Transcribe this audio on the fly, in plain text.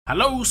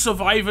Hello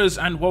survivors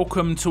and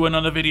welcome to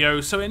another video.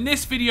 So in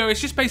this video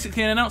it's just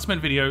basically an announcement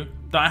video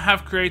that I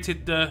have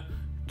created the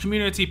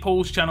community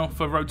polls channel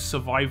for Road to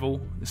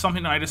Survival. It's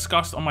something that I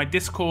discussed on my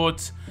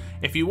Discord.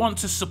 If you want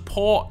to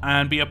support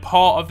and be a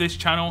part of this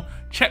channel,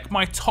 check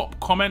my top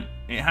comment.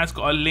 It has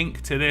got a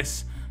link to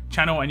this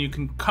channel and you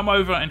can come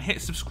over and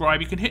hit subscribe.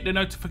 You can hit the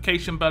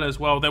notification bell as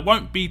well. There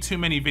won't be too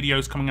many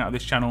videos coming out of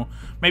this channel.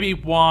 Maybe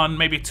one,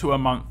 maybe two a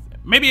month.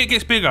 Maybe it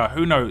gets bigger,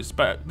 who knows?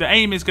 But the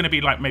aim is going to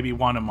be like maybe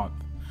one a month.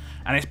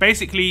 And it's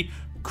basically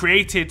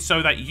created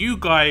so that you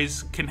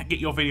guys can get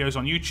your videos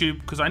on YouTube,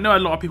 because I know a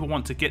lot of people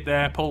want to get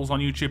their polls on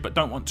YouTube but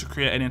don't want to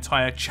create an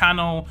entire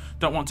channel,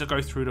 don't want to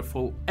go through the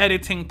full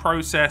editing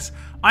process.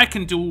 I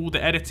can do all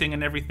the editing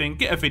and everything,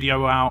 get a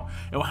video out,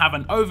 it'll have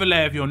an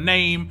overlay of your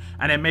name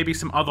and then maybe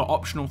some other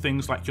optional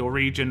things like your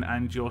region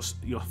and your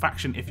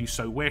faction if you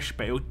so wish,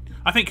 but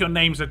I think your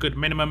name's a good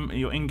minimum,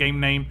 your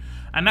in-game name,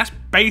 and that's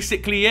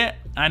basically it.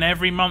 And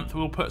every month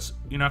we'll put,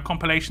 you know, a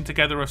compilation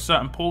together of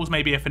certain polls.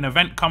 Maybe if an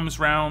event comes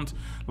round,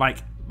 like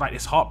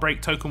this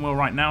Heartbreak token will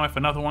right now, if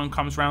another one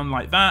comes round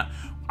like that,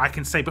 I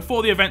can say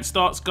before the event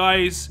starts,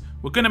 guys,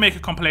 we're going to make a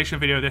compilation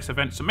video of this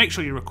event, so make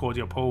sure you record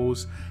your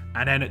polls,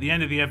 and then at the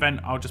end of the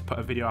event I'll just put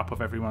a video up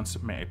of everyone's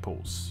submitted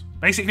polls.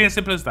 Basically as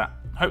simple as that.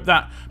 Hope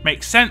that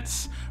makes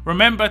sense.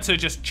 Remember to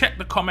just check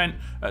the comment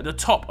at the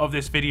top of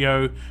this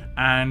video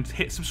and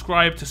hit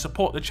subscribe to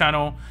support the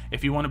channel.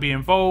 If you want to be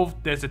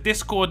involved, there's a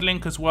Discord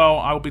link as well.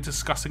 I will be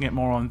discussing it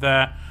more on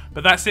there.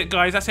 But that's it,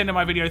 guys. That's the end of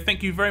my video.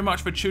 Thank you very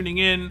much for tuning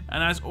in.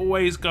 And as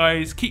always,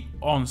 guys, keep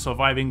on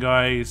surviving,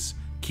 guys.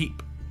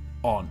 Keep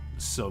on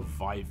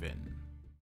surviving.